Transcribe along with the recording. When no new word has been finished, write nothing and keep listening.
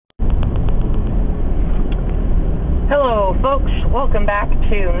Hello, folks. Welcome back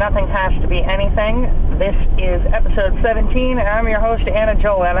to Nothing Has to Be Anything. This is episode 17, and I'm your host, Anna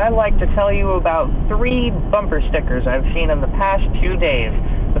Joel, and I'd like to tell you about 3 bumper stickers I've seen in the past 2 days.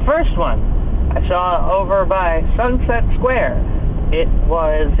 The first one I saw over by Sunset Square. It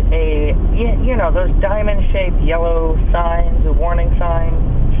was those diamond-shaped yellow signs, a warning sign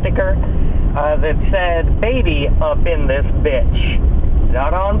sticker that said, "Baby up in this bitch.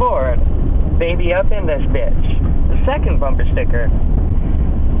 Not on board. Baby up in this bitch." The second bumper sticker,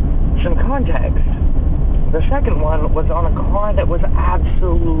 some context. The second one was on a car that was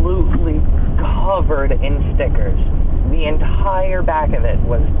absolutely covered in stickers. The entire back of it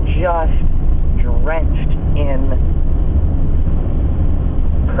was just drenched in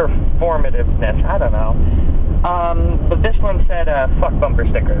performativeness. I don't know. But this one said, fuck bumper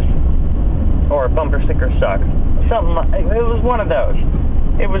stickers. Or bumper stickers suck. It was one of those.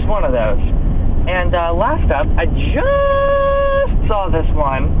 And last up, I just saw this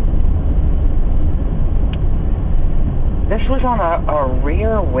one. This was on a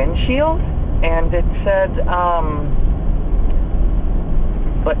rear windshield, and it said,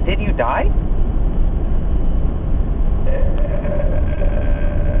 but did you die?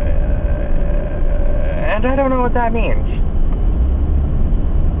 And I don't know what that means.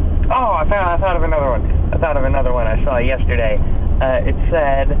 Oh, I thought of another one I saw yesterday. It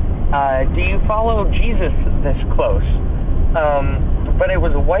said, do you follow Jesus this close? But it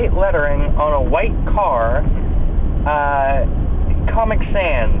was white lettering on a white car, Comic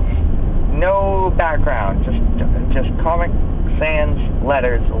Sans, no background, just Comic Sans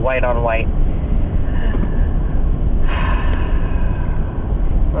letters, white on white.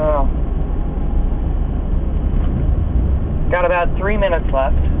 Well, got about 3 minutes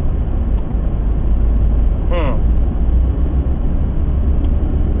left.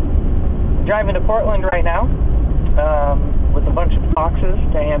 Driving to Portland right now with a bunch of boxes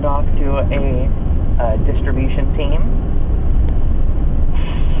to hand off to a distribution team.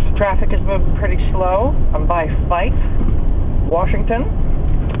 Traffic is moving pretty slow. I'm by Fife, Washington.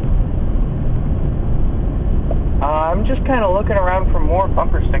 I'm just kind of looking around for more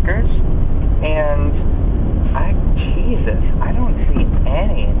bumper stickers, and Jesus, I don't see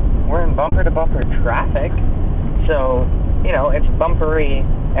any. We're in bumper-to-bumper traffic, so, it's bumpery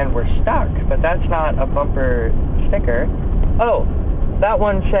and we're stuck, but that's not a bumper sticker. Oh, that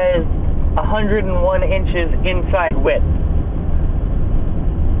one says 101 inches inside width.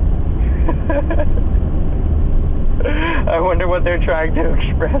 I wonder what they're trying to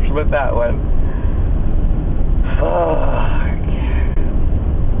express with that one.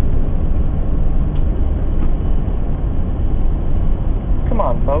 Come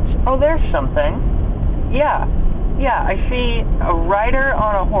on, folks. Oh, there's something. Yeah, I see a rider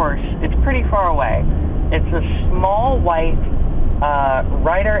on a horse. It's pretty far away. It's a small white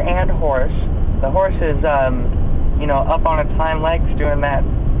rider and horse. The horse is, up on its hind legs doing that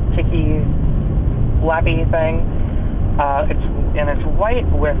kicky, flappy thing. It's white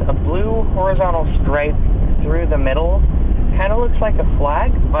with a blue horizontal stripe through the middle. Kind of looks like a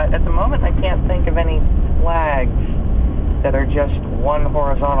flag, but at the moment I can't think of any flags that are just one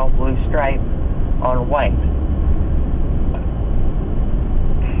horizontal blue stripe on white.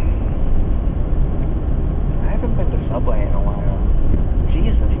 I haven't been to Subway in a while.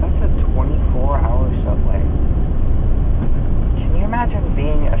 Jesus, that's a 24-hour Subway. Can you imagine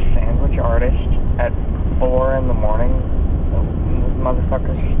being a sandwich artist at 4 in the morning? Those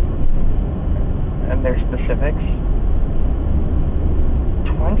motherfuckers and their specifics.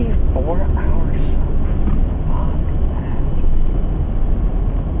 24 hours. Fuck that.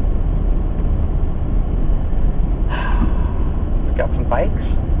 We've got some bikes.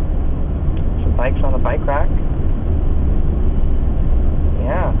 Some bikes on the bike rack.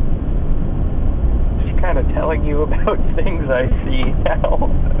 Yeah. Just kind of telling you about things I see now.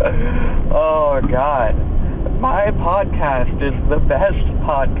 Oh, God. My podcast is the best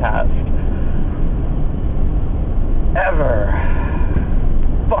podcast ever.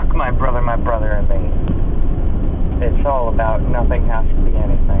 Fuck my brother, and me. It's all about nothing has to be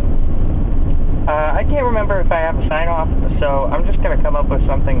anything. I can't remember if I have a sign-off, so I'm just going to come up with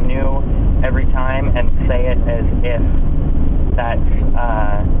something new every time and say it as if that's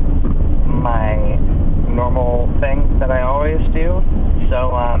my normal thing that I always do.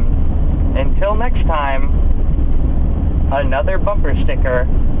 So, until next time, another bumper sticker.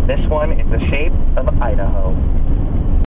 This one is the shape of Idaho.